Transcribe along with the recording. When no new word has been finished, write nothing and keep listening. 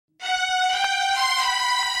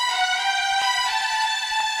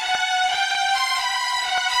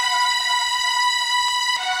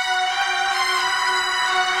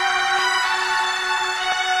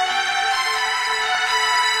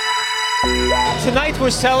Tonight we're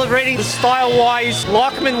celebrating the Style-Wise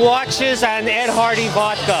Lockman watches and Ed Hardy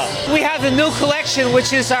vodka. We have the new collection,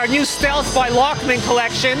 which is our new Stealth by Lockman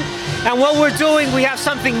collection. And what we're doing, we have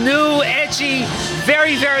something new, edgy,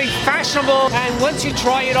 very, very fashionable. And once you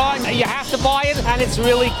try it on, you have to buy it, and it's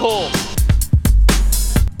really cool.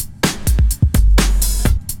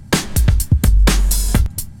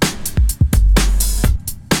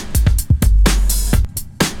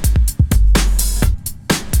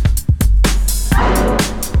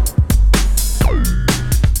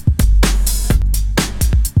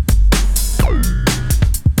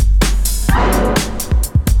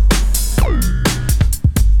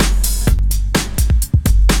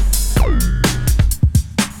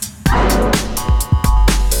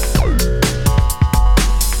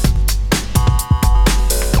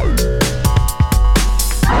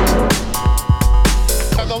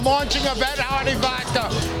 Launching of Ed Hardy vodka.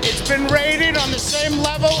 It's been rated on the same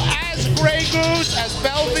level as Grey Goose, as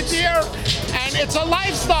Belvedere, and it's a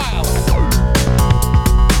lifestyle.